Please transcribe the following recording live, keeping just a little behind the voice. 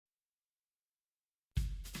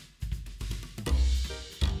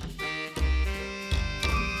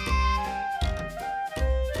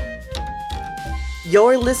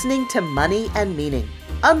You're listening to Money and Meaning,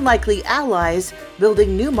 Unlikely Allies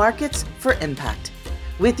Building New Markets for Impact,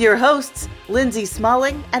 with your hosts, Lindsay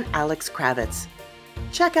Smalling and Alex Kravitz.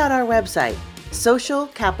 Check out our website,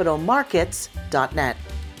 socialcapitalmarkets.net.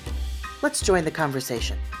 Let's join the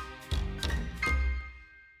conversation.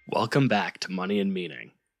 Welcome back to Money and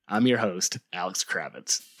Meaning. I'm your host, Alex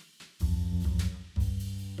Kravitz.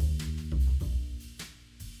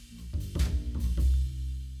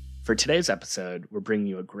 For today's episode, we're bringing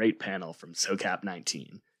you a great panel from SOCAP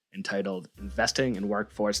 19 entitled Investing in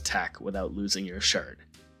Workforce Tech Without Losing Your Shirt.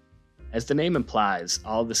 As the name implies,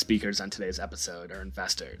 all of the speakers on today's episode are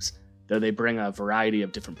investors, though they bring a variety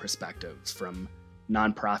of different perspectives, from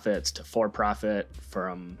nonprofits to for-profit,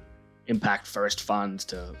 from impact-first funds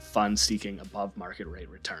to funds seeking above-market rate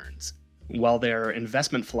returns. While their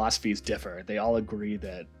investment philosophies differ, they all agree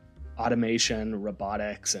that automation,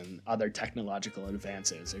 robotics, and other technological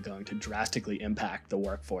advances are going to drastically impact the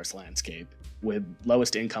workforce landscape, with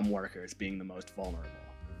lowest income workers being the most vulnerable.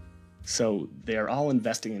 So they are all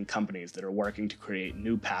investing in companies that are working to create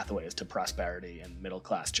new pathways to prosperity and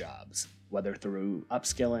middle-class jobs, whether through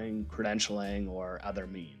upskilling, credentialing, or other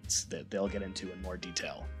means that they'll get into in more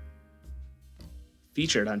detail.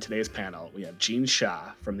 Featured on today's panel, we have Gene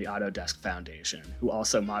Shah from the Autodesk Foundation, who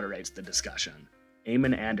also moderates the discussion,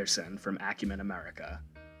 Eamon Anderson from Acumen America,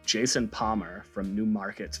 Jason Palmer from New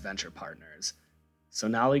Markets Venture Partners,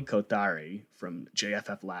 Sonali Kothari from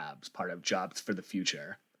JFF Labs, part of Jobs for the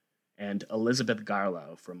Future, and Elizabeth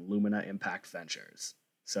Garlow from Lumina Impact Ventures.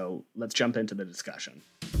 So let's jump into the discussion.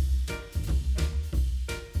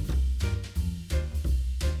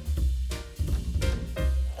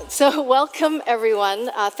 So welcome,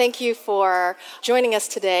 everyone. Thank you for joining us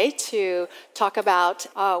today to talk about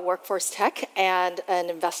workforce tech and an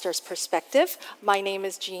investor's perspective. My name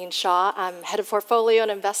is Gene Shah. I'm head of portfolio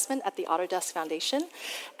and investment at the Autodesk Foundation.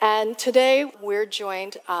 And today we're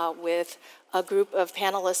joined with a group of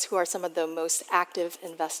panelists who are some of the most active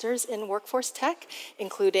investors in workforce tech,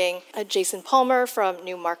 including Jason Palmer from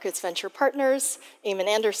New Markets Venture Partners, Eamon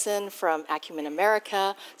Anderson from Acumen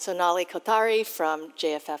America, Sonali Kothari from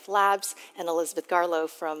JFF Labs, and Elizabeth Garlow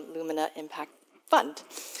from Lumina Impact Fund.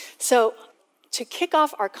 So to kick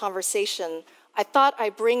off our conversation, I thought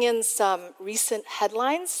I'd bring in some recent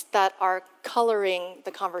headlines that are coloring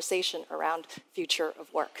the conversation around future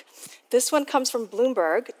of work. This one comes from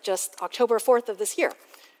Bloomberg, just October 4th of this year.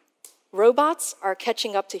 Robots are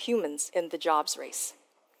catching up to humans in the jobs race.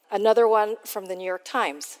 Another one from the New York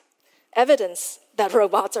Times. Evidence that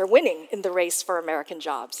robots are winning in the race for American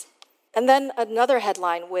jobs. And then another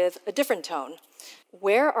headline with a different tone.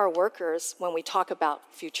 Where are workers when we talk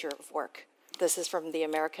about future of work? This is from the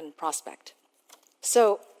American Prospect.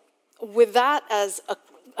 So with that as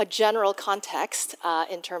a general context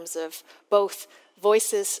in terms of both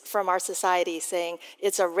voices from our society saying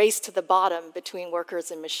it's a race to the bottom between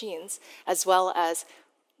workers and machines, as well as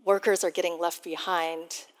workers are getting left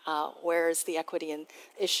behind, where is the equity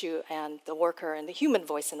issue and the worker and the human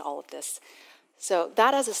voice in all of this? So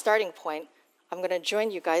that as a starting point, I'm going to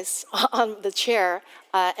join you guys on the chair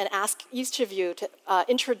and ask each of you to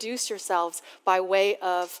introduce yourselves by way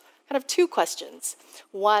of kind of two questions.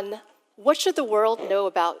 One, what should the world know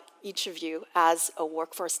about each of you as a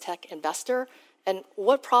workforce tech investor, and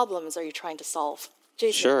what problems are you trying to solve?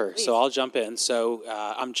 Jason, sure, please. So I'll jump in. So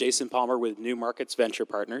I'm Jason Palmer with New Markets Venture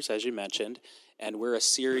Partners, as you mentioned, and we're a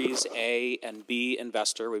Series A and B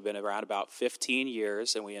investor. We've been around about 15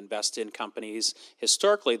 years, and we invest in companies.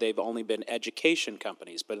 Historically, they've only been education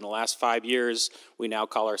companies, but in the last 5 years, we now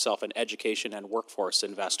call ourselves an education and workforce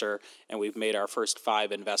investor, and we've made our first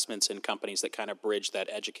 5 investments in companies that kind of bridge that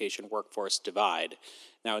education-workforce divide.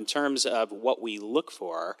 Now, in terms of what we look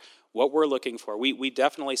for, what we're looking for, we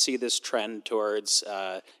definitely see this trend towards,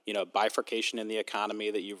 bifurcation in the economy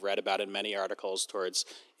that you've read about in many articles towards,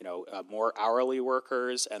 more hourly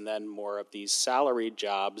workers and then more of these salaried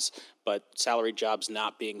jobs, but salaried jobs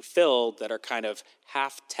not being filled that are kind of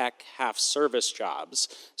half tech, half service jobs.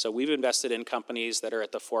 So we've invested in companies that are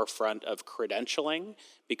at the forefront of credentialing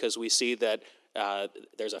because we see that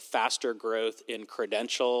there's a faster growth in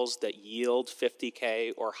credentials that yield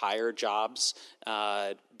 50K or higher jobs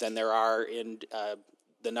than there are in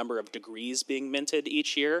the number of degrees being minted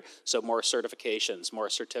each year. So more certifications, more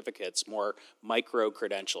certificates, more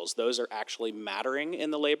micro-credentials. Those are actually mattering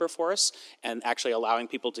in the labor force and actually allowing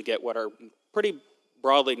people to get what are pretty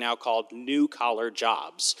broadly now called new-collar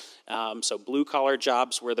jobs. So blue-collar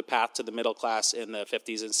jobs were the path to the middle class in the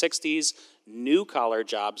 50s and 60s. New-collar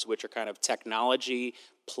jobs, which are kind of technology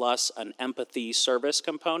plus an empathy service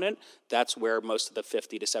component, that's where most of the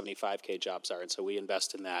 50 to 75K jobs are, and so we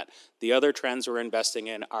invest in that. The other trends we're investing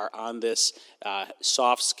in are on this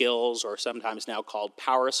soft skills, or sometimes now called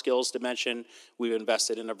power skills dimension. We've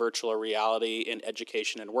invested in a virtual reality in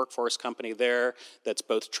education and workforce company there that's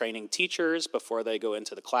both training teachers before they go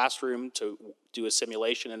into the classroom to do a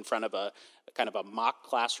simulation in front of a kind of a mock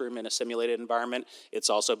classroom in a simulated environment. It's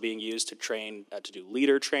also being used to train, to do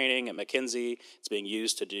leader training at McKinsey. It's being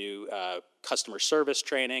used to do customer service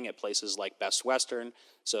training at places like Best Western.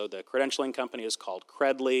 So the credentialing company is called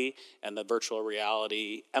Credly, and the virtual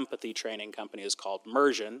reality empathy training company is called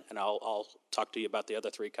Mersion, and I'll talk to you about the other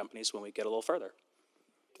three companies when we get a little further.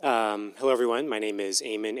 Hello, everyone. My name is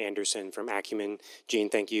Eamon Anderson from Acumen. Gene,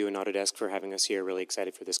 thank you, and Autodesk for having us here. Really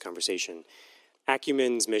excited for this conversation.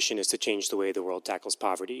 Acumen's mission is to change the way the world tackles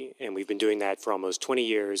poverty, and we've been doing that for almost 20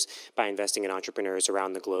 years by investing in entrepreneurs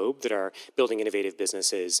around the globe that are building innovative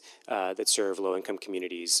businesses that serve low-income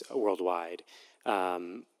communities worldwide.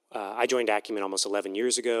 I joined Acumen almost 11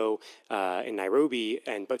 years ago in Nairobi,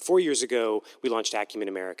 but 4 years ago, we launched Acumen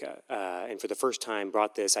America, and for the first time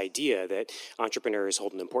brought this idea that entrepreneurs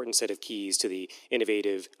hold an important set of keys to the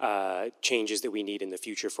innovative changes that we need in the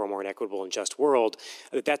future for a more equitable and just world.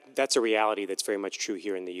 That's a reality that's very much true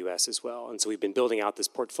here in the U.S. as well. And so we've been building out this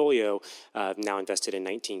portfolio, now invested in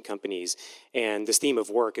 19 companies, and this theme of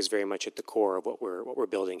work is very much at the core of what we're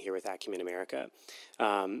building here with Acumen America.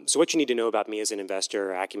 So what you need to know about me as an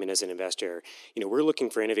investor, Acumen as an investor, we're looking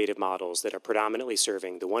for innovative models that are predominantly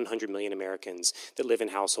serving the 100 million Americans that live in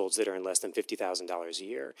households that earn less than $50,000 a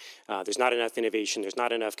year. There's not enough innovation, there's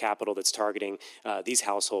not enough capital that's targeting these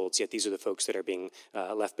households, yet these are the folks that are being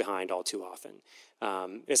left behind all too often.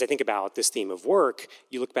 As I think about this theme of work,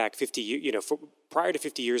 you look back 50 years, prior to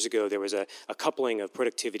 50 years ago, there was a coupling of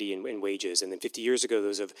productivity and wages, and then 50 years ago,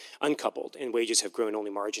 those have uncoupled, and wages have grown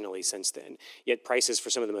only marginally since then. Yet prices for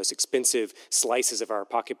some of the most expensive slices of our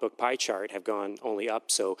pocketbook pie chart have gone only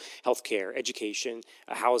up, so healthcare, education,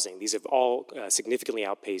 housing, these have all significantly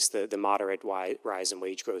outpaced the moderate rise in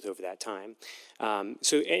wage growth over that time. And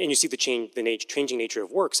you see the changing nature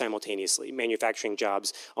of work simultaneously. Manufacturing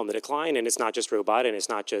jobs on the decline, and it's not just robot, and it's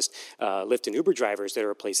not just Lyft and Uber drivers that are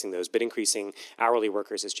replacing those, but increasing hourly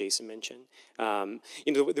workers, as Jason mentioned.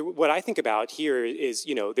 What I think about here is,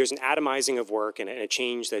 there's an atomizing of work and a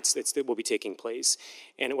change that will be taking place.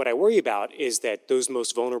 And what I worry about is that those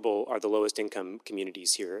most vulnerable are the lowest income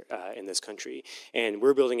communities here in this country. And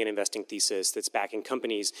we're building an investing thesis that's backing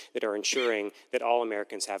companies that are ensuring that all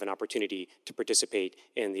Americans have an opportunity to participate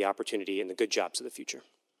in the opportunity and the good jobs of the future.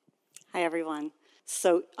 Hi, everyone.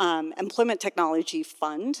 So Employment Technology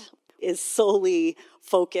Fund is solely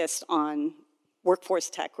focused on workforce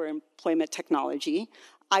tech or employment technology.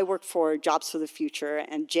 I work for Jobs for the Future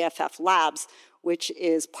and JFF Labs, which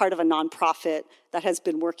is part of a nonprofit that has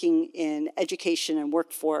been working in education and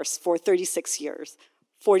workforce for 36 years,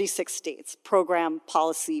 46 states, program,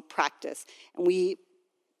 policy, practice. And we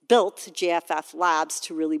built JFF Labs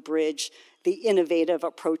to really bridge the innovative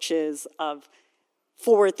approaches of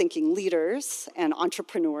forward-thinking leaders and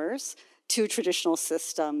entrepreneurs to traditional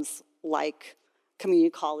systems like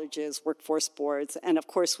community colleges, workforce boards, and of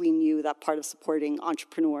course we knew that part of supporting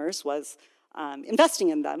entrepreneurs was investing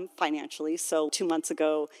in them financially. So 2 months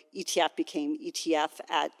ago, ETF became ETF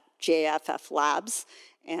at JFF Labs,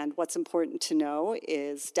 and what's important to know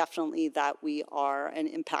is definitely that we are an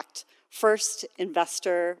impact first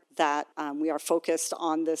investor, that we are focused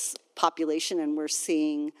on this population, and we're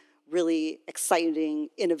seeing really exciting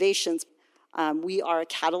innovations. We are a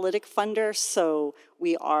catalytic funder, so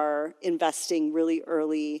we are investing really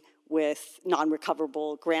early with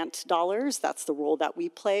non-recoverable grant dollars. That's the role that we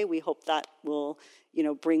play. We hope that will,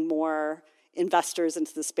 bring more investors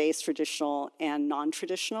into the space, traditional and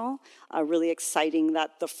non-traditional. Really exciting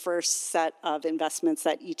that the first set of investments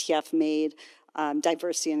that ETF made,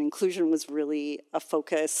 diversity and inclusion was really a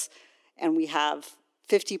focus, and we have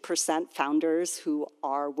 50% founders who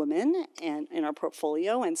are women in our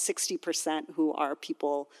portfolio, and 60% who are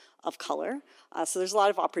people of color. So there's a lot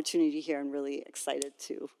of opportunity here, and really excited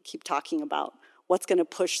to keep talking about what's going to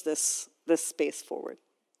push this space forward.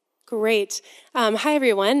 Great. Hi,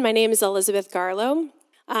 everyone. My name is Elizabeth Garlow.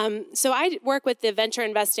 So I work with the venture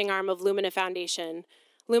investing arm of Lumina Foundation.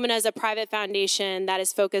 Lumina is a private foundation that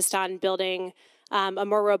is focused on building a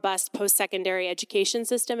more robust post-secondary education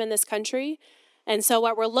system in this country. And so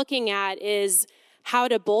what we're looking at is how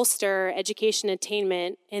to bolster education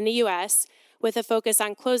attainment in the U.S. with a focus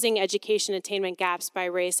on closing education attainment gaps by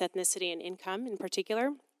race, ethnicity, and income in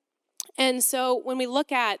particular. And so when we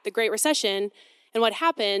look at the Great Recession And what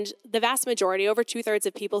happened, the vast majority, over 2/3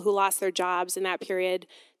 of people who lost their jobs in that period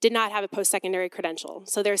did not have a post-secondary credential.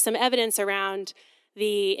 So there's some evidence around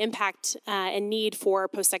the impact and need for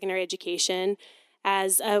post-secondary education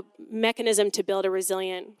as a mechanism to build a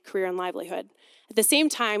resilient career and livelihood. At the same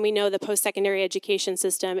time, we know the post-secondary education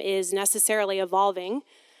system is necessarily evolving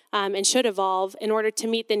and should evolve in order to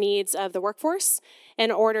meet the needs of the workforce,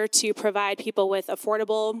 in order to provide people with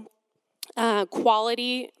affordable,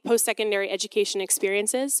 quality post-secondary education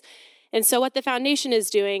experiences. And so what the foundation is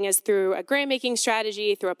doing is, through a grant-making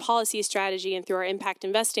strategy, through a policy strategy, and through our impact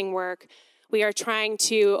investing work, we are trying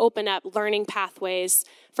to open up learning pathways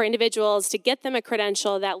for individuals to get them a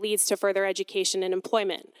credential that leads to further education and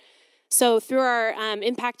employment. So through our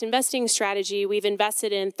impact investing strategy, we've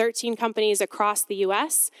invested in 13 companies across the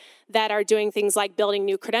US that are doing things like building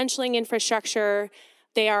new credentialing infrastructure.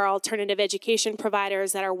 They are alternative education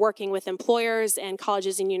providers that are working with employers and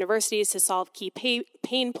colleges and universities to solve key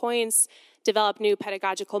pain points, develop new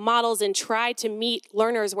pedagogical models, and try to meet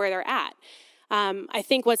learners where they're at. I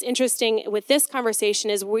think what's interesting with this conversation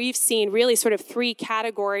is we've seen really sort of 3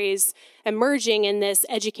 categories emerging in this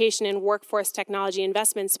education and workforce technology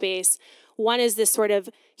investment space. One is this sort of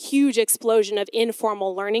huge explosion of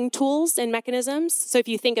informal learning tools and mechanisms. So if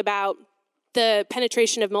you think about the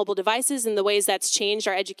penetration of mobile devices and the ways that's changed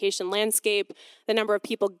our education landscape, the number of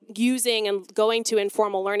people using and going to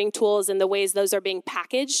informal learning tools and the ways those are being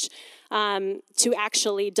packaged to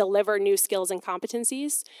actually deliver new skills and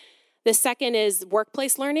competencies. The second is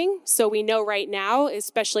workplace learning. So we know right now,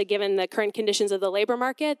 especially given the current conditions of the labor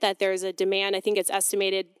market, that there's a demand. I think it's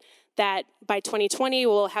estimated that by 2020,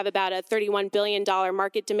 we'll have about a $31 billion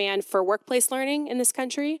market demand for workplace learning in this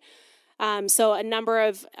country. So a number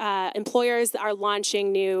of employers are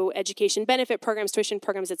launching new education benefit programs, tuition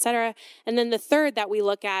programs, et cetera. And then the third that we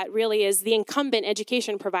look at really is the incumbent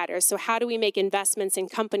education providers. So how do we make investments in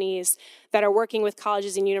companies that are working with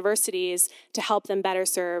colleges and universities to help them better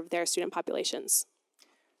serve their student populations?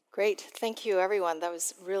 Great. Thank you, everyone. That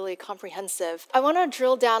was really comprehensive. I want to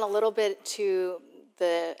drill down a little bit to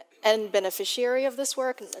the end beneficiary of this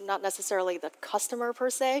work, not necessarily the customer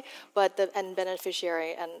per se, but the end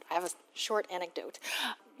beneficiary. And I have a short anecdote.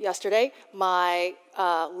 Yesterday, my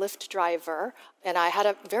Lyft driver and I had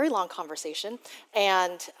a very long conversation,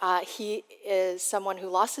 and he is someone who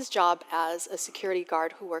lost his job as a security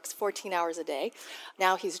guard who works 14 hours a day.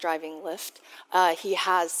 Now he's driving Lyft.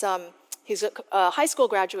 He's a high school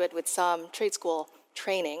graduate with some trade school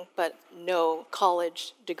training, but no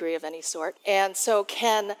college degree of any sort. And so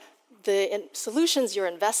can the solutions you're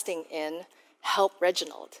investing in help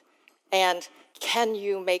Reginald? And can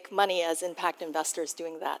you make money as impact investors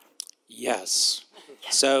doing that? Yes.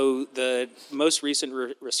 So the most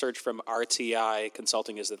recent research from RTI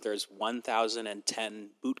Consulting is that there's 1,010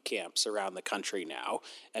 boot camps around the country now.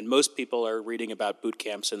 And most people are reading about boot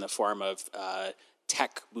camps in the form of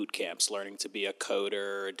tech boot camps, learning to be a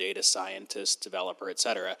coder, a data scientist, developer, et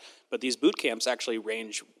cetera. But these boot camps actually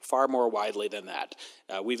range far more widely than that.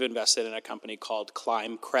 We've invested in a company called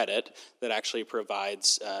Climb Credit that actually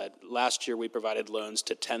provides, last year we provided loans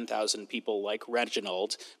to 10,000 people like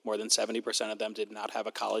Reginald. More than 70% of them did not have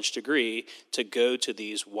a college degree, to go to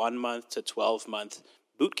these 1-month to 12-month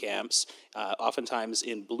boot camps, oftentimes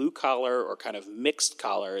in blue collar or kind of mixed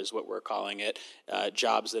collar is what we're calling it,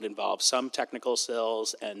 jobs that involve some technical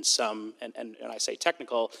skills and some, and I say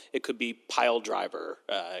technical, it could be pile driver,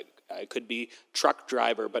 it could be truck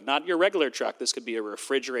driver, but not your regular truck. This could be a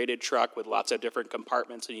refrigerated truck with lots of different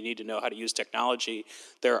compartments, and you need to know how to use technology.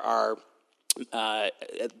 There are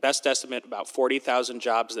at best estimate, about 40,000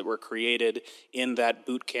 jobs that were created in that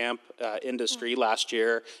boot camp industry last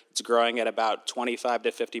year. It's growing at about 25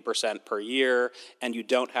 to 50% per year, and you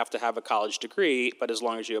don't have to have a college degree, but as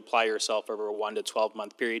long as you apply yourself over a 1 to 12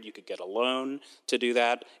 month period, you could get a loan to do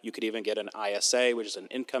that. You could even get an ISA, which is an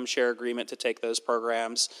income share agreement, to take those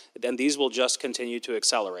programs. And these will just continue to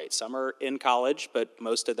accelerate. Some are in college, but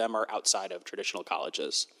most of them are outside of traditional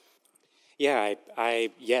colleges. Yeah,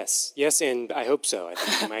 yes, and I hope so. I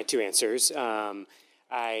think my 2 answers. I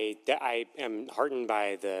am heartened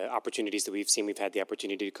by the opportunities that we've seen. We've had the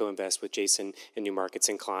opportunity to co-invest with Jason in New Markets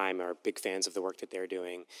and Climb. Are big fans of the work that they're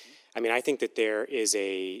doing. I mean, I think that there is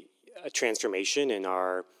a transformation in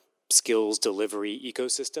our skills delivery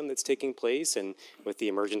ecosystem that's taking place, and with the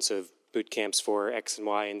emergence of boot camps for X and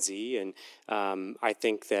Y and Z, and I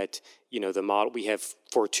think that the model we have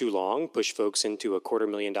for too long pushed folks into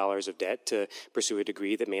 $250,000 of debt to pursue a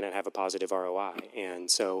degree that may not have a positive ROI.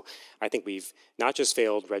 And so I think we've not just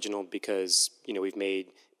failed Reginald because, we've made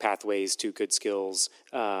pathways to good skills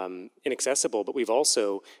inaccessible, but we've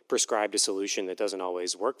also prescribed a solution that doesn't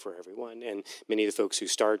always work for everyone. And many of the folks who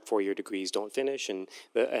start four-year degrees don't finish, and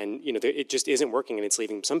it just isn't working, and it's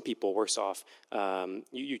leaving some people worse off.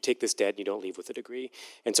 You take this debt, and you don't leave with a degree.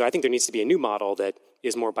 And so I think there needs to be a new model that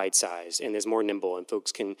is more bite-sized and is more nimble, and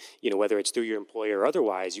folks can, whether it's through your employer or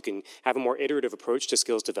otherwise, you can have a more iterative approach to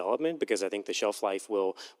skills development, because I think the shelf life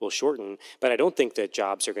will shorten. But I don't think that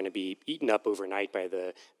jobs are going to be eaten up overnight by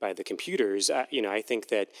the computers. I think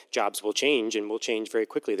that jobs will change, and will change very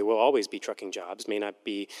quickly. There will always be trucking jobs. May not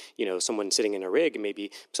be, someone sitting in a rig,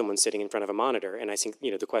 maybe someone sitting in front of a monitor. And I think,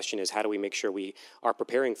 the question is, how do we make sure we are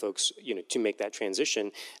preparing folks, to make that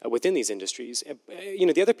transition within these industries?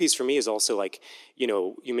 The other piece for me is also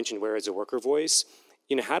you mentioned where is a worker voice.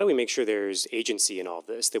 How do we make sure there's agency in all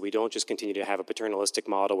this, that we don't just continue to have a paternalistic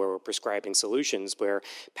model where we're prescribing solutions, where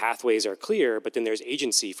pathways are clear, but then there's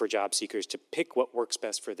agency for job seekers to pick what works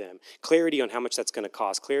best for them. Clarity on how much that's going to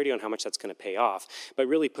cost, clarity on how much that's going to pay off, but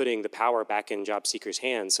really putting the power back in job seekers'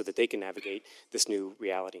 hands so that they can navigate this new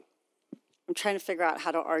reality. I'm trying to figure out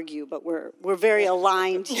how to argue, but we're very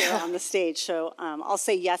aligned here on the stage. So I'll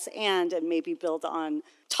say yes and maybe build on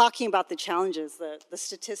talking about the challenges. The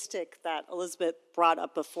statistic that Elizabeth brought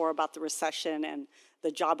up before about the recession and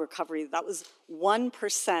the job recovery, that was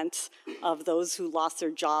 1% of those who lost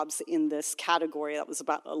their jobs in this category. That was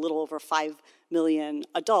about a little over 5 million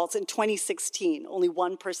adults. In 2016, only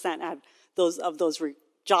 1% of those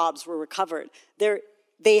jobs were recovered.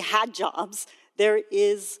 They had jobs. There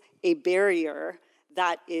is a barrier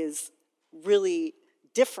that is really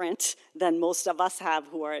different than most of us have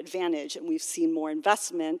who are advantaged, and we've seen more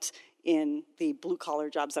investment in the blue-collar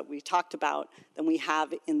jobs that we talked about than we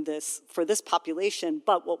have for this population.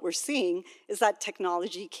 But what we're seeing is that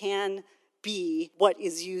technology can be what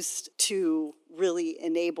is used to really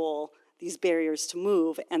enable these barriers to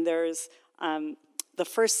move. And there's the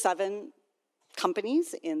first 7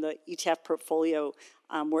 companies in the ETF portfolio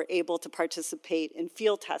were able to participate in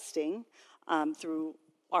field testing through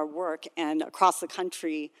our work, and across the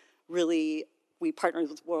country, really, we partnered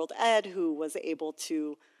with World Ed, who was able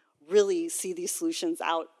to really see these solutions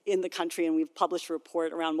out in the country, and we've published a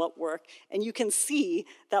report around what worked. And you can see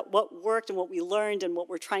that what worked and what we learned and what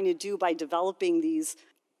we're trying to do by developing these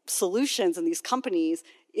solutions and these companies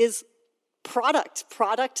is product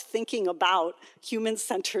thinking about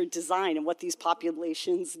human-centered design and what these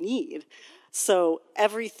populations need. So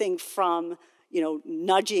everything from,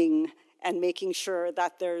 nudging and making sure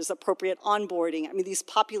that there's appropriate onboarding. I mean, these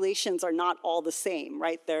populations are not all the same,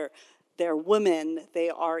 right? They're women,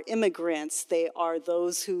 they are immigrants, they are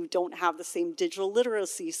those who don't have the same digital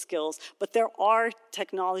literacy skills, but there are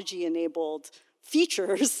technology-enabled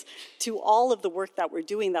features to all of the work that we're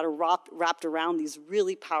doing that are wrapped around these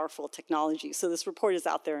really powerful technologies. So this report is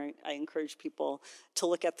out there, and I encourage people to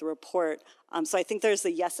look at the report. So I think there's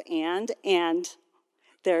a yes and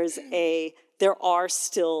there are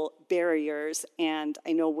still barriers, and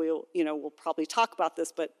I know we'll probably talk about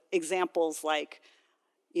this, but examples like,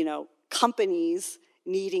 companies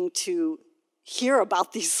needing to hear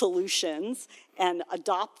about these solutions and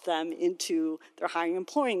adopt them into their hiring and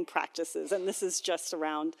employing practices. And this is just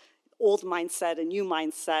around old mindset and new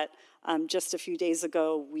mindset. Just a few days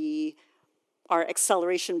ago, our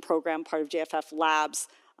acceleration program, part of JFF Labs,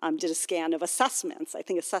 did a scan of assessments. I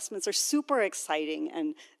think assessments are super exciting,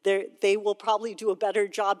 and they will probably do a better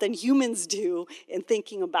job than humans do in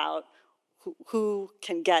thinking about who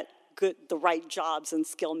can get the right jobs and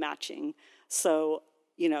skill matching. So,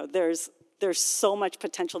 there's so much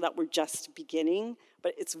potential that we're just beginning,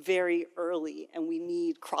 but it's very early, and we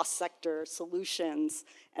need cross-sector solutions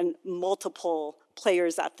and multiple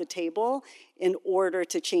players at the table in order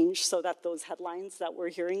to change so that those headlines that we're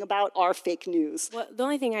hearing about are fake news. Well, the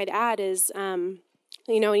only thing I'd add is, when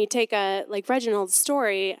you take like Reginald's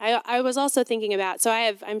story, I was also thinking about,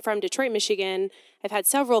 I'm from Detroit, Michigan. I've had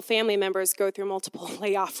several family members go through multiple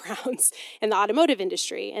layoff rounds in the automotive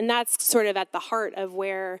industry, and that's sort of at the heart of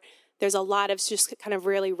where there's a lot of just kind of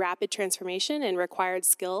really rapid transformation and required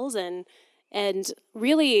skills, and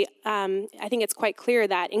really, I think it's quite clear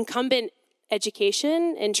that incumbent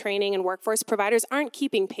education and training and workforce providers aren't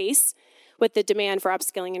keeping pace with the demand for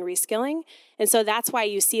upskilling and reskilling. And so that's why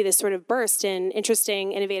you see this sort of burst in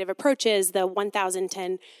interesting, innovative approaches. The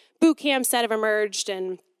 1010 boot camps that have emerged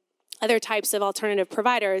and other types of alternative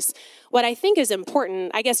providers. What I think is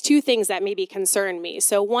important, I guess 2 things that maybe concern me.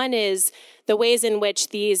 So one is the ways in which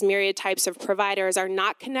these myriad types of providers are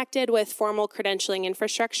not connected with formal credentialing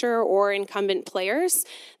infrastructure or incumbent players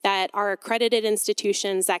that are accredited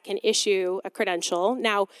institutions that can issue a credential.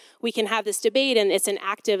 Now, we can have this debate, and it's an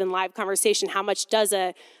active and live conversation. How much does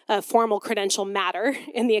a formal credential matter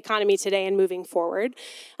in the economy today and moving forward?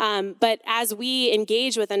 But as we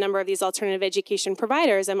engage with a number of these alternative education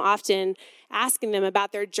providers, I'm often asking them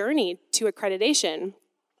about their journey to accreditation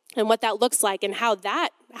and what that looks like, and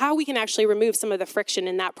how we can actually remove some of the friction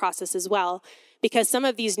in that process as well. Because some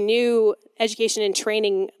of these new education and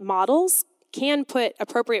training models can put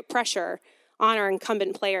appropriate pressure on our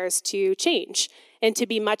incumbent players to change and to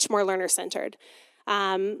be much more learner-centered.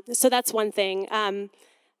 So that's one thing.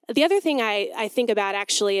 The other thing I think about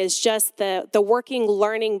actually is just the working,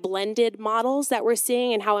 learning, blended models that we're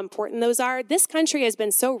seeing and how important those are. This country has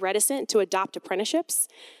been so reticent to adopt apprenticeships.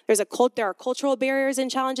 There are cultural barriers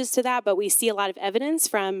and challenges to that, but we see a lot of evidence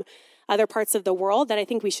from other parts of the world that I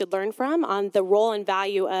think we should learn from on the role and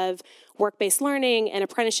value of work-based learning and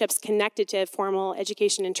apprenticeships connected to formal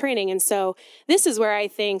education and training. And so this is where I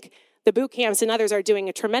think the boot camps and others are doing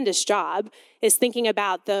a tremendous job, is thinking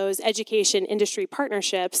about those education industry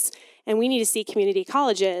partnerships, and we need to see community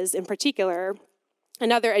colleges in particular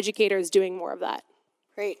and other educators doing more of that.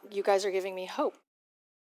 Great, you guys are giving me hope.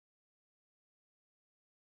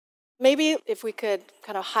 Maybe if we could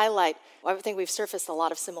kind of highlight, I think we've surfaced a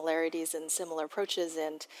lot of similarities and similar approaches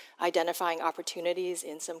and identifying opportunities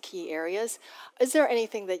in some key areas. Is there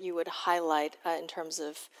anything that you would highlight in terms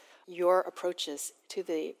of your approaches to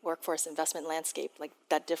the workforce investment landscape, like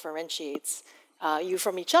that differentiates you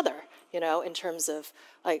from each other, in terms of,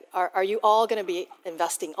 like, are you all going to be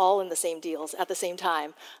investing all in the same deals at the same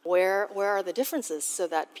time? Where are the differences so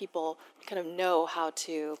that people kind of know how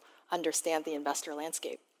to understand the investor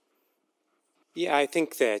landscape? Yeah, I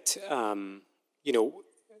think that,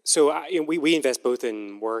 we invest both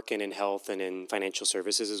in work and in health and in financial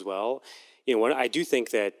services as well. I do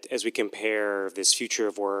think that as we compare this future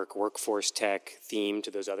of work, workforce tech theme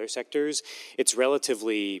to those other sectors, it's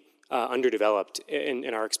relatively underdeveloped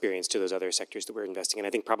in our experience to those other sectors that we're investing in. I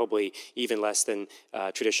think probably even less than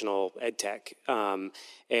traditional ed tech.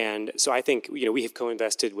 And so I think, we have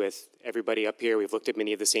co-invested with everybody up here. We've looked at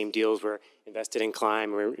many of the same deals. We're invested in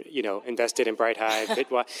Climb. We're, invested in Bright Hive,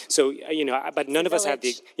 Bitwise. So, but none of us have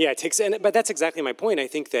the, but that's exactly my point. I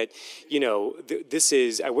think that,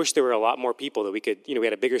 I wish there were a lot more people that we could, we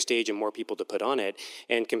had a bigger stage and more people to put on it.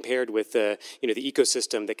 And compared with the, the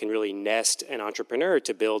ecosystem that can really nest an entrepreneur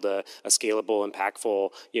to build a scalable,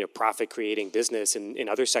 impactful, profit-creating business in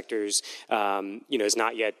other sectors, is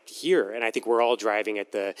not yet here. And I think we're all driving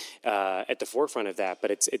at the forefront of that, but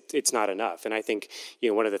it's not enough. And I think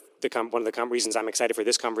one of the reasons I'm excited for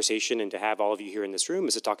this conversation and to have all of you here in this room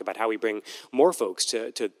is to talk about how we bring more folks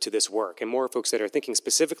to this work and more folks that are thinking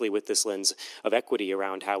specifically with this lens of equity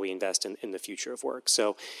around how we invest in the future of work.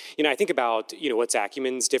 So, I think about what's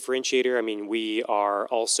Acumen's differentiator. I mean, we are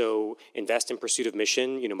also invest in pursuit of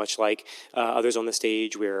mission. Much like others on the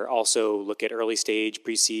stage, we're also look at early stage,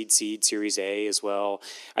 pre-seed, seed, Series A as well.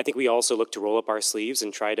 I think we also look to roll up our sleeves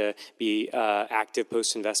and try to be active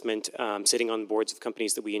post-investment, sitting on boards of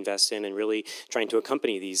companies that we invest in and really trying to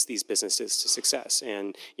accompany these businesses to success.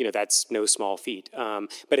 And, that's no small feat.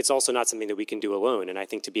 But it's also not something that we can do alone. And I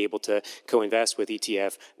think to be able to co-invest with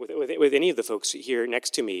ETF, with any of the folks here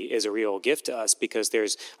next to me is a real gift to us because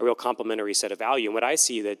there's a real complementary set of value. And what I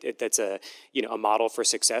see that's a model for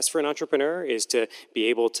success for an entrepreneur is to be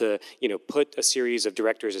able to, put a series of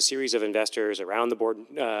directors, a series of investors around the board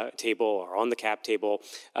table or on the cap table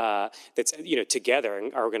that's together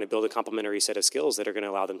and are going to build a complementary set of skills that are going to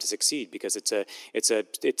allow them to succeed because it's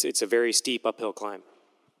a very steep uphill climb.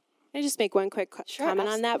 Can I just make one quick comment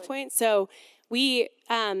on that point? So we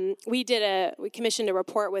commissioned a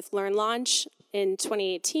report with LearnLaunch in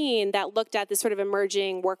 2018 that looked at this sort of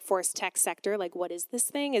emerging workforce tech sector, like what is this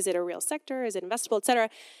thing? Is it a real sector? Is it investable, et cetera?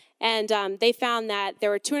 And they found that there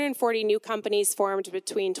were 240 new companies formed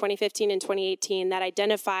between 2015 and 2018 that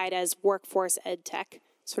identified as workforce ed tech,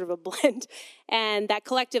 sort of a blend, and that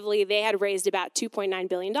collectively they had raised about $2.9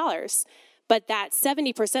 billion. But that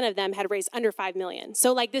 70% of them had raised under $5 million.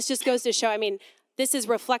 So this just goes to show, this is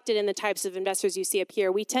reflected in the types of investors you see up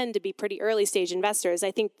here. We tend to be pretty early stage investors.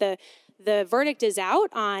 I think the verdict is out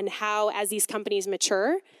on how, as these companies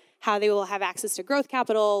mature, how they will have access to growth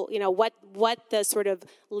capital, what the sort of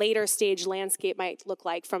later stage landscape might look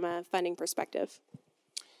like from a funding perspective.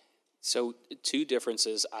 So two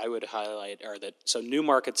differences I would highlight are that, so New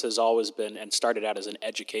Markets has always been and started out as an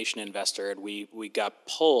education investor, and we got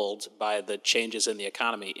pulled by the changes in the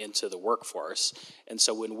economy into the workforce. And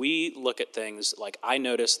so when we look at things, like I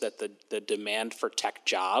noticed that the demand for tech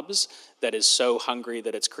jobs that is so hungry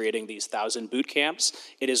that it's creating these 1,000 boot camps,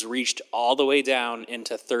 it has reached all the way down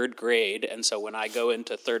into third grade. And so when I go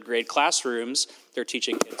into third grade classrooms, they're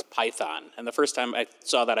teaching kids Python. And the first time I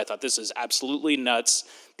saw that, I thought, this is absolutely nuts.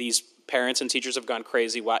 These parents and teachers have gone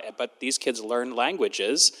crazy. Why? But these kids learn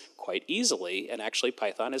languages quite easily, and actually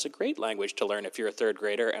Python is a great language to learn if you're a third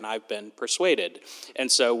grader, and I've been persuaded.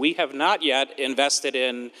 And so we have not yet invested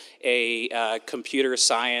in a computer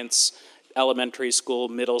science elementary school,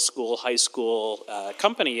 middle school, high school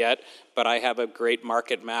company yet, but I have a great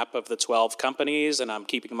market map of the 12 companies, and I'm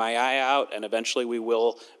keeping my eye out, and eventually we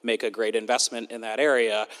will make a great investment in that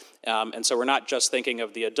area. And so we're not just thinking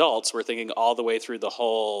of the adults, we're thinking all the way through the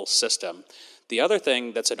whole system. The other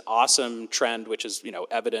thing that's an awesome trend, which is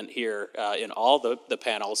evident here in all the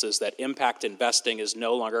panels, is that impact investing is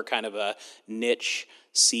no longer kind of a niche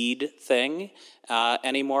seed thing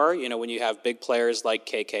anymore. When you have big players like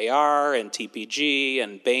KKR and TPG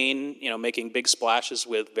and Bain, making big splashes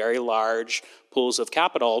with very large pools of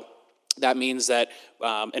capital, that means that,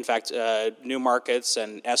 in fact, New Markets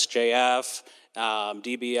and SJF,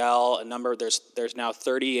 DBL, there's now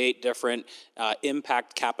 38 different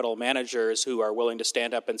impact capital managers who are willing to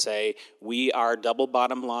stand up and say, we are double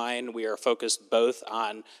bottom line, we are focused both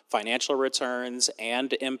on financial returns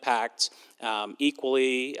and impact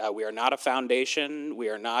equally. We are not a foundation, we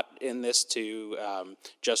are not in this to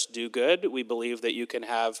just do good. We believe that you can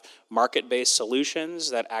have market-based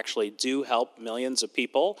solutions that actually do help millions of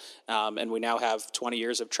people, and we now have 20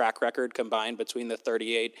 years of track record combined between the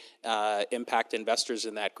 38 impact investors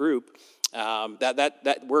in that group.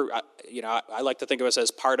 That we're, I like to think of us as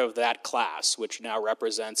part of that class, which now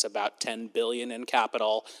represents about 10 billion in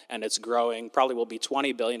capital, and it's growing. Probably will be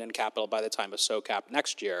 20 billion in capital by the time of SOCAP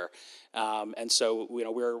next year. And so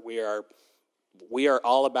we are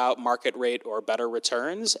all about market rate or better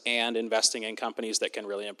returns and investing in companies that can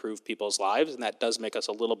really improve people's lives, and that does make us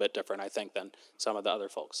a little bit different, I think, than some of the other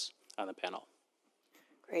folks on the panel.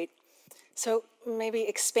 Great. So maybe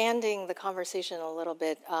expanding the conversation a little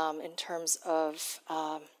bit in terms of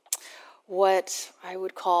what I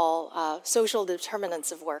would call social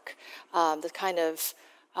determinants of work, the kind of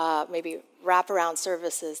maybe wraparound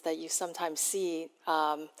services that you sometimes see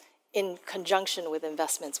in conjunction with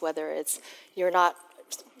investments, whether it's you're not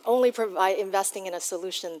only investing in a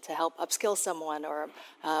solution to help upskill someone or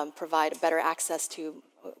provide better access to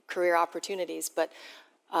career opportunities, but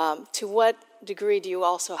to what degree do you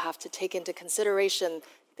also have to take into consideration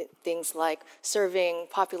things like serving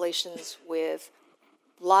populations with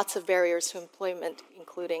lots of barriers to employment,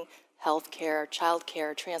 including healthcare,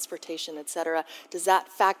 childcare, transportation, et cetera? Does that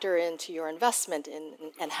factor into your investment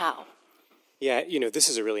and how? Yeah, this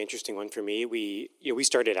is a really interesting one for me. We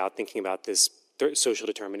started out thinking about this social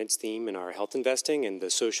determinants theme in our health investing, and the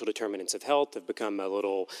social determinants of health have become a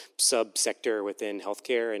little subsector within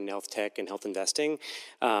healthcare and health tech and health investing.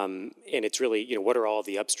 And it's really, what are all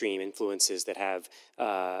the upstream influences that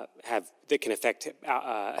that can affect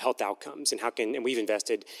health outcomes, and and we've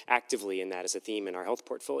invested actively in that as a theme in our health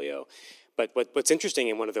portfolio. But what's interesting,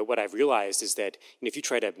 and what I've realized is that if you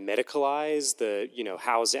try to medicalize the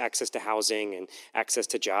access to housing and access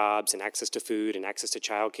to jobs and access to food and access to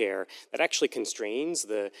childcare, that actually constrains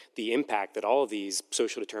the impact that all of these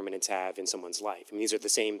social determinants have in someone's life. I mean, these are the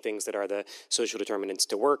same things that are the social determinants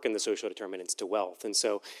to work and the social determinants to wealth. And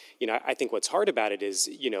so, I think what's hard about it is,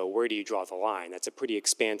 where do you draw the line? That's a pretty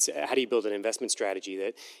expansive. How do you build an investment strategy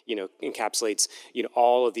that encapsulates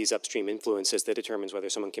all of these upstream influences that determines whether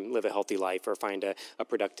someone can live a healthy life or find a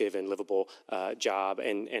productive and livable job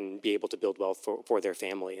and be able to build wealth for their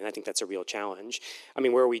family. And I think that's a real challenge. I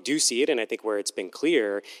mean, where we do see it, and I think where it's been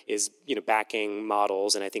clear, is backing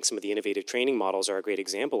models, and I think some of the innovative training models are a great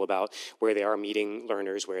example about where they are meeting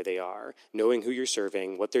learners where they are, knowing who you're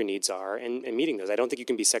serving, what their needs are, and meeting those. I don't think you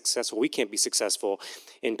can be successful. We can't be successful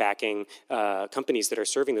in backing companies that are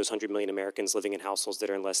serving those 100 million Americans living in households that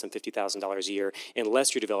earn less than $50,000 a year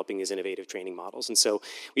unless you're developing these innovative training models. And so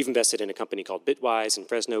we've invested in a company called Bitwise, and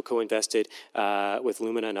Fresno co-invested with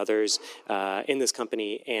Lumina and others in this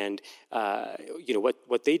company. And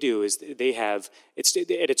what they do is they have,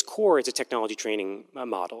 at its core, it's a technology training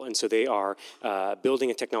model. And so they are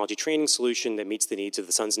building a technology training solution that meets the needs of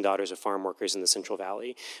the sons and daughters of farm workers in the Central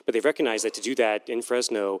Valley. But they've recognized that to do that in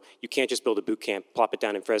Fresno, you can't just build a boot camp, plop it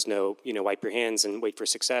down in Fresno, wipe your hands and wait for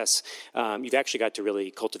success. You've actually got to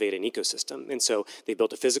really cultivate an ecosystem. And so they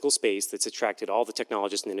built a physical space that's attracted all the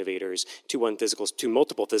technologists and innovators to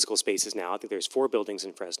multiple physical spaces now. I think there's 4 buildings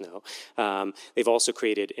in Fresno. They've also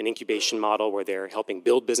created an incubation model where they're helping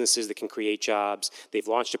build businesses that can create jobs. They've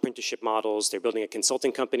launched apprenticeship models. They're building a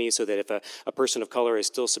consulting company so that if a person of color is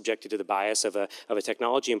still subjected to the bias of a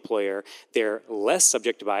technology employer, they're less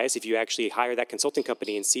subject to bias. If you actually hire that consulting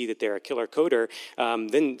company and see that they're a killer coder,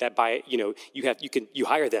 then that bias, you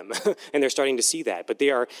hire them, and they're starting to see that.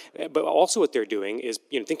 But also what they're doing is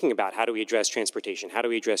thinking about how do we address transportation, how do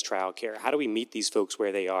we address childcare, how do we meet these folks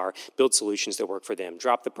where they are, build solutions that work for them,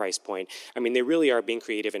 drop the price point. I mean, they really are being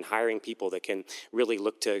creative and hiring people that can really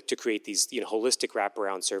look to create these holistic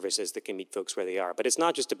wraparound services that can meet folks where they are. But it's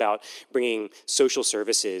not just about bringing social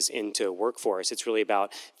services into workforce. It's really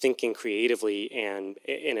about thinking creatively and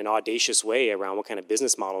in an audacious way around what kind of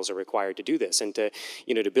business models are required to do this. And to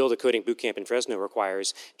build a coding boot camp in Fresno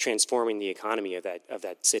requires transforming the economy of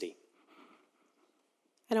that city.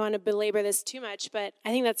 I don't want to belabor this too much, but I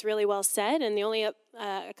think that's really well said. And the only a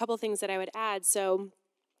couple of things that I would add. So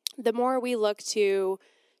the more we look to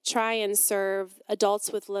try and serve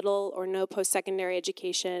adults with little or no post-secondary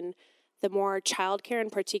education, the more childcare in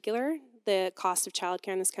particular, the cost of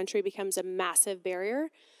childcare in this country becomes a massive barrier.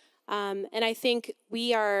 And I think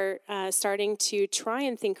we are starting to try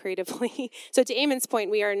and think creatively. So to Eamon's point,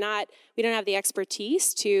 we don't have the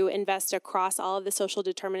expertise to invest across all of the social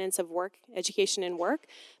determinants of work, education and work,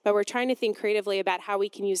 but we're trying to think creatively about how we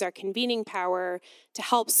can use our convening power to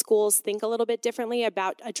help schools think a little bit differently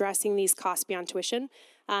about addressing these costs beyond tuition.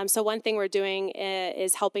 So one thing we're doing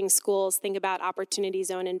is helping schools think about opportunity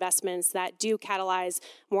zone investments that do catalyze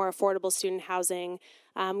more affordable student housing.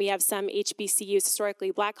 We have some HBCUs,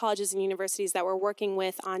 historically Black colleges and universities, that we're working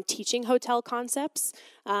with on teaching hotel concepts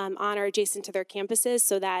on or adjacent to their campuses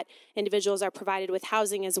so that individuals are provided with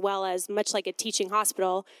housing as well as, much like a teaching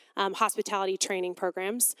hospital, hospitality training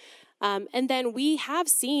programs. And then we have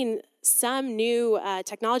seen some new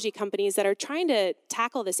technology companies that are trying to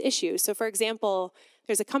tackle this issue. So for example,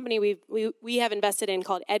 there's a company we have invested in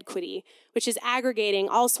called EdQuity, which is aggregating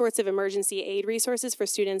all sorts of emergency aid resources for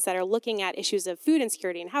students that are looking at issues of food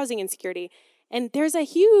insecurity and housing insecurity. And there's a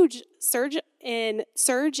huge surge in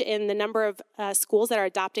the number of schools that are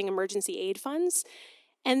adopting emergency aid funds,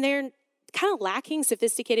 and they're kind of lacking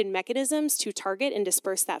sophisticated mechanisms to target and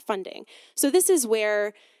disperse that funding. So this is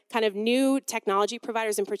where kind of new technology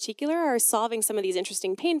providers in particular are solving some of these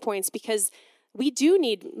interesting pain points, because we do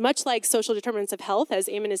need, much like social determinants of health, as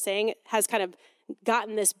Eamon is saying, has kind of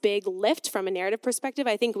gotten this big lift from a narrative perspective.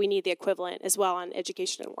 I think we need the equivalent as well on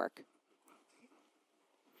education and work.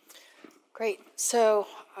 Great. So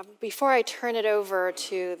before I turn it over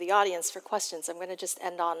to the audience for questions, I'm going to just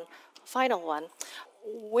end on a final one.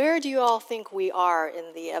 Where do you all think we are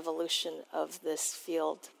in the evolution of this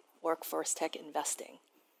field, workforce tech investing?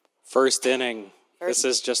 First inning. This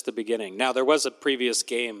is just the beginning. Now, there was a previous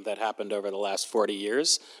game that happened over the last 40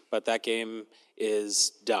 years, but that game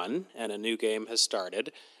is done, and a new game has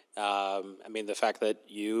started. The fact that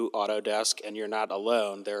you, Autodesk, and you're not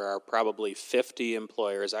alone, there are probably 50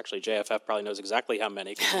 employers. Actually, JFF probably knows exactly how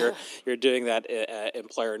many, because you're doing that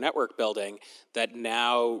employer network building, that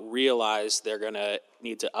now realize they're going to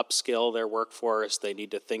need to upskill their workforce. They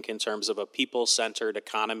need to think in terms of a people-centered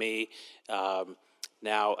economy.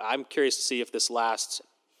 Now, I'm curious to see if this lasts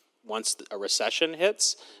once a recession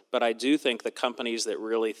hits, but I do think the companies that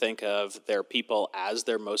really think of their people as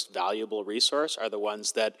their most valuable resource are the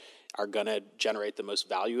ones that are going to generate the most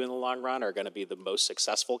value in the long run, are going to be the most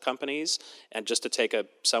successful companies. And just to take a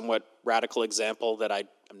somewhat radical example that I'm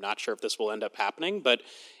not sure if this will end up happening, but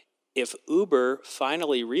if Uber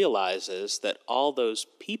finally realizes that all those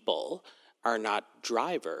people are not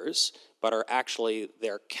drivers, but are actually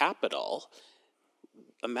their capital,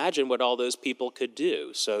 imagine what all those people could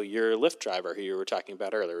do. So your Lyft driver who you were talking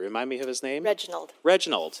about earlier, remind me of his name?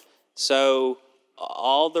 Reginald. So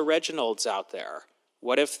all the Reginalds out there,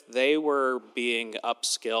 what if they were being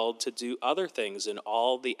upskilled to do other things in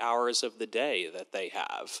all the hours of the day that they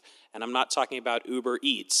have? And I'm not talking about Uber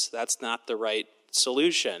Eats. That's not the right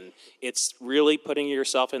solution. It's really putting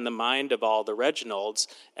yourself in the mind of all the Reginalds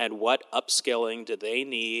and what upskilling do they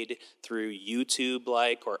need through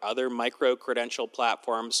YouTube-like or other micro-credential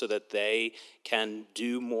platforms so that they can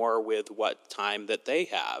do more with what time that they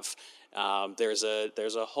have. There's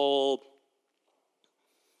a whole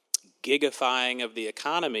gigifying of the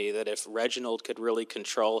economy that if Reginald could really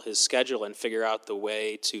control his schedule and figure out the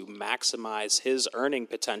way to maximize his earning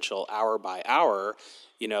potential hour by hour,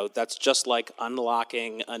 that's just like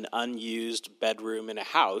unlocking an unused bedroom in a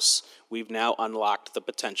house. We've now unlocked the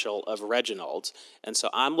potential of Reginald. And so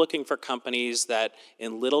I'm looking for companies that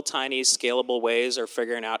in little tiny scalable ways are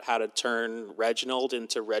figuring out how to turn Reginald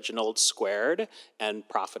into Reginald squared and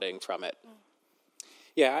profiting from it.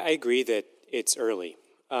 Yeah, I agree that it's early.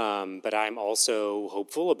 But I'm also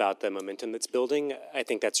hopeful about the momentum that's building. I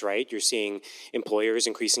think that's right. You're seeing employers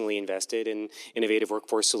increasingly invested in innovative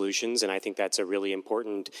workforce solutions, and I think that's a really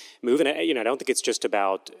important move. And I don't think it's just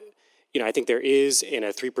about, I think there is, in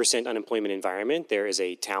a 3% unemployment environment, there is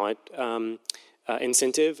a talent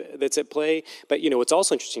incentive that's at play. But, what's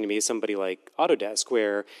also interesting to me is somebody like Autodesk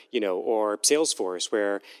or Salesforce,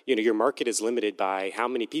 where, your market is limited by how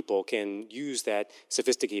many people can use that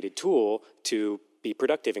sophisticated tool to be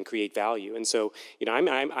productive and create value. And so,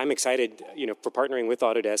 I'm excited, for partnering with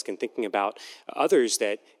Autodesk and thinking about others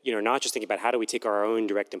that, not just thinking about how do we take our own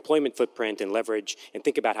direct employment footprint and leverage and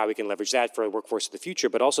think about how we can leverage that for a workforce of the future,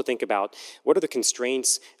 but also think about what are the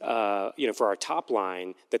constraints, for our top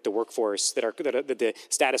line that the workforce, that the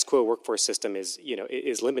status quo workforce system is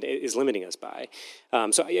limiting us by.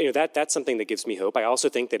 So, that's something that gives me hope. I also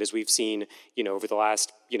think that as we've seen, over the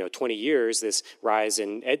last, 20 years, this rise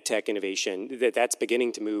in ed tech innovation, that's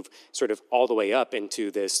beginning to move sort of all the way up into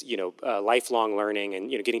this, lifelong learning and,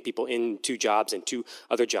 getting people into jobs and to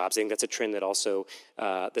other jobs. I think that's a trend that also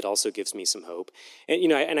gives me some hope.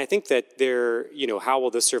 And, I think that how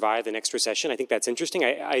will this survive the next recession? I think that's interesting.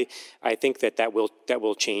 I think that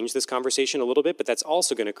will change this conversation a little bit, but that's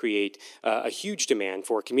also going to create a huge demand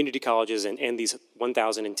for community colleges and these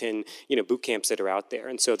 1,010, boot camps that are out there.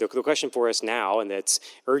 And so the question for us now, and that's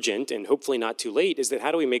urgent and hopefully not too late, is that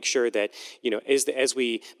how do we make sure that, as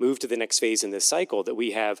we move to the next phase in this cycle, that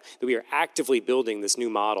we are actively building this new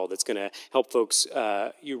model that's going to help folks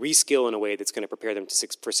reskill in a way that's going to prepare them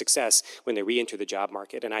for success when they re-enter the job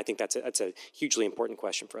market. And I think that's a hugely important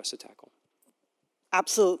question for us to tackle.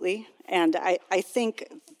 Absolutely. And I think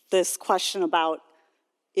this question about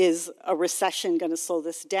is a recession going to slow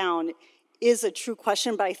this down is a true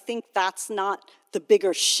question, but I think that's not the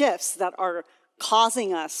bigger shifts that are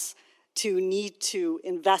causing us to need to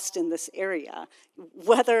invest in this area.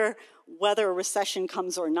 Whether a recession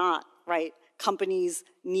comes or not, right? Companies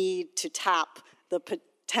need to tap the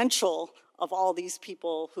potential of all these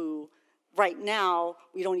people who, right now,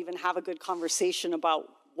 we don't even have a good conversation about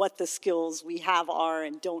what the skills we have are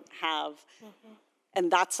and don't have. Mm-hmm. And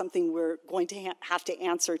that's something we're going to have to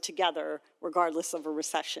answer together, regardless of a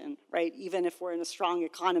recession, right? Even if we're in a strong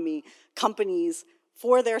economy, companies,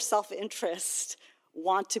 for their self-interest,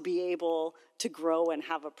 want to be able to grow and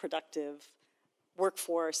have a productive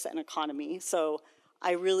workforce and economy. So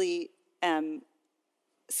I really am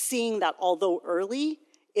seeing that, although early,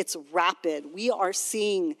 it's rapid. We are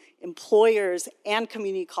seeing employers and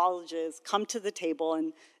community colleges come to the table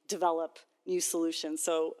and develop new solutions.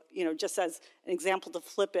 So, just as an example to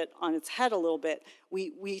flip it on its head a little bit,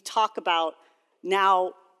 we talk about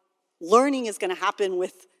now learning is going to happen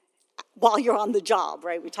while you're on the job,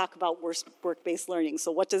 right? We talk about work-based learning.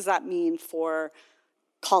 So what does that mean for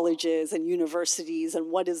colleges and universities, and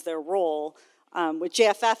what is their role? With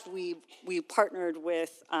JFF, we partnered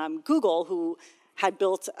with Google, who had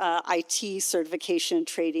built IT certification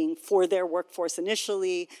training for their workforce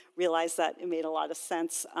initially, realized that it made a lot of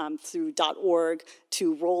sense through .org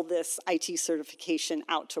to roll this IT certification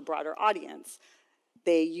out to a broader audience.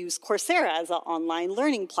 They use Coursera as an online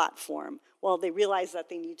learning platform. Well, they realized that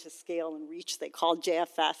they need to scale and reach. They called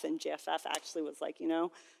JFF, and JFF actually was like,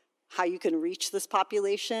 how you can reach this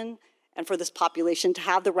population, and for this population to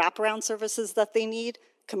have the wraparound services that they need,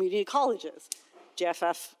 community colleges.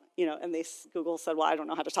 JFF, and Google said, well, I don't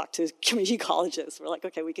know how to talk to community colleges. We're like,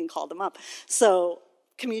 okay, we can call them up. So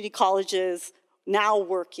community colleges now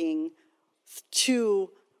working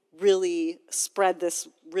to really spread this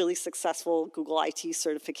really successful Google IT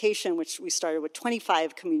certification, which we started with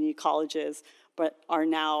 25 community colleges, but are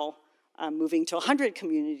now moving to 100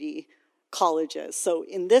 community colleges. So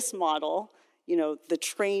in this model, the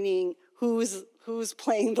training, who's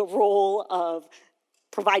playing the role of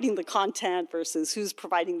providing the content versus who's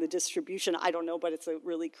providing the distribution, I don't know, but it's a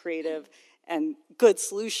really creative good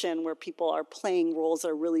solution where people are playing roles that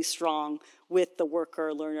are really strong with the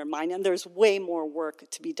worker learner mind. And there's way more work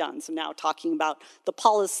to be done. So now talking about the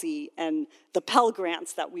policy and the Pell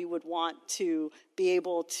Grants that we would want to be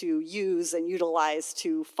able to use and utilize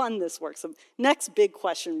to fund this work. So next big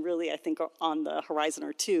question really I think on the horizon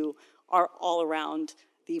or two are all around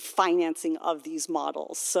the financing of these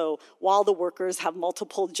models. So while the workers have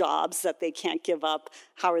multiple jobs that they can't give up,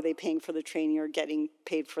 how are they paying for the training or getting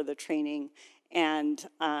paid for the training? And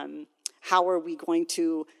how are we going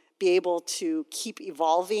to be able to keep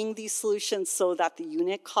evolving these solutions so that the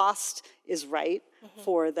unit cost is right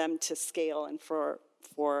for them to scale and for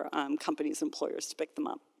companies, employers to pick them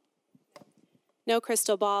up? No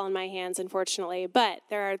crystal ball in my hands, unfortunately, but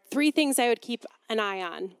there are 3 things I would keep an eye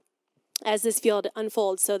on as this field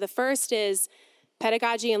unfolds. So the first is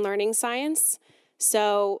pedagogy and learning science.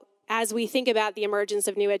 So as we think about the emergence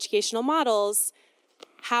of new educational models,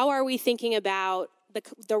 how are we thinking about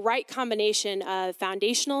the right combination of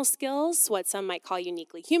foundational skills, what some might call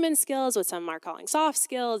uniquely human skills, what some are calling soft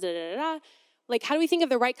skills, Like, how do we think of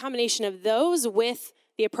the right combination of those with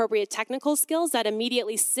the appropriate technical skills that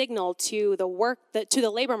immediately signal to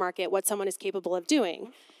the labor market what someone is capable of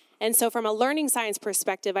doing? And so from a learning science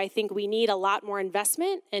perspective, I think we need a lot more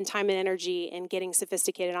investment and time and energy in getting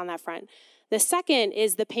sophisticated on that front. The second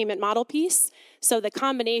is the payment model piece. So the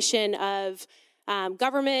combination of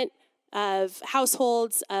government, of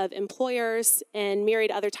households, of employers, and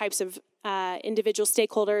myriad other types of individual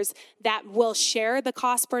stakeholders that will share the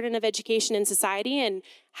cost burden of education in society, and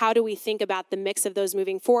how do we think about the mix of those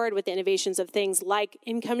moving forward with the innovations of things like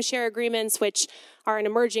income share agreements, which are an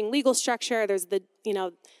emerging legal structure. There's the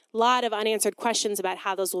lot of unanswered questions about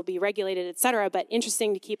how those will be regulated, et cetera, but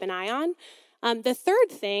interesting to keep an eye on. The third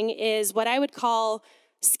thing is what I would call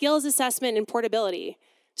skills assessment and portability.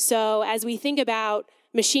 So as we think about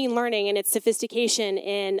machine learning and its sophistication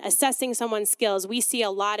in assessing someone's skills, we see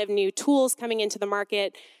a lot of new tools coming into the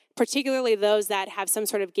market, particularly those that have some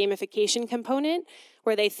sort of gamification component,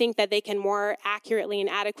 where they think that they can more accurately and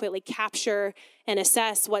adequately capture and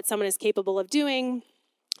assess what someone is capable of doing.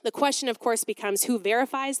 The question, of course, becomes who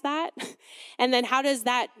verifies that? And then how does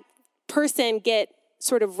that person get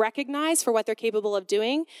sort of recognized for what they're capable of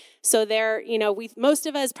doing? So most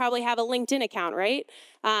of us probably have a LinkedIn account, right?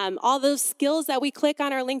 All those skills that we click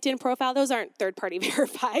on our LinkedIn profile, those aren't third-party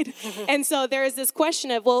verified. And so there is this question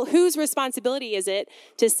of, well, whose responsibility is it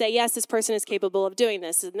to say, yes, this person is capable of doing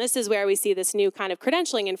this? And this is where we see this new kind of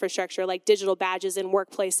credentialing infrastructure, like digital badges in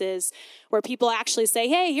workplaces, where people actually say,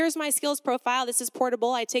 hey, here's my skills profile. This is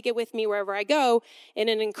portable. I take it with me wherever I go in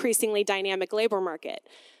an increasingly dynamic labor market.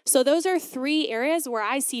 So those are 3 areas where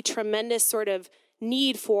I see tremendous sort of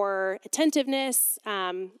need for attentiveness,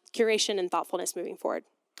 curation, and thoughtfulness moving forward.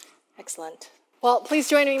 Excellent. Well, please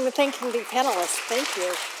join me in thanking the panelists. Thank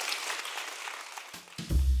you.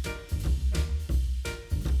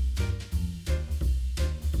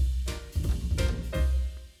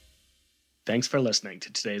 Thanks for listening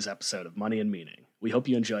to today's episode of Money and Meaning. We hope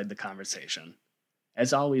you enjoyed the conversation.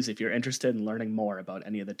 As always, if you're interested in learning more about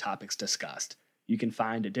any of the topics discussed, you can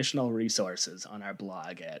find additional resources on our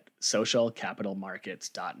blog at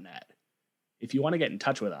socialcapitalmarkets.net. If you want to get in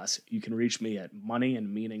touch with us, you can reach me at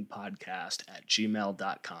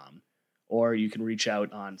moneyandmeaningpodcast@gmail.com, or you can reach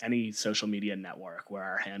out on any social media network where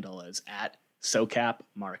our handle is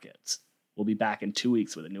 @SoCapMarkets. We'll be back in 2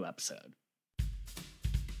 weeks with a new episode.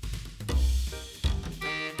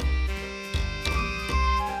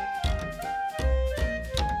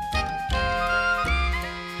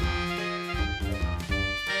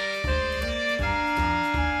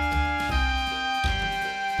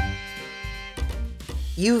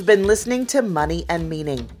 You've been listening to Money and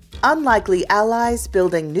Meaning, Unlikely Allies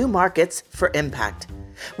Building New Markets for Impact,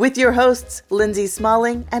 with your hosts, Lindsay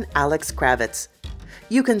Smalling and Alex Kravitz.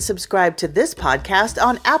 You can subscribe to this podcast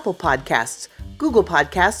on Apple Podcasts, Google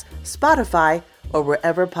Podcasts, Spotify, or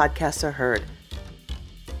wherever podcasts are heard.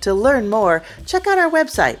 To learn more, check out our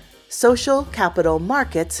website,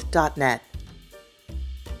 socialcapitalmarkets.net.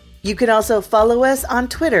 You can also follow us on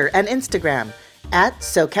Twitter and Instagram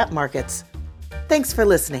 @SoCapMarkets. Thanks for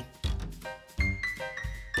listening.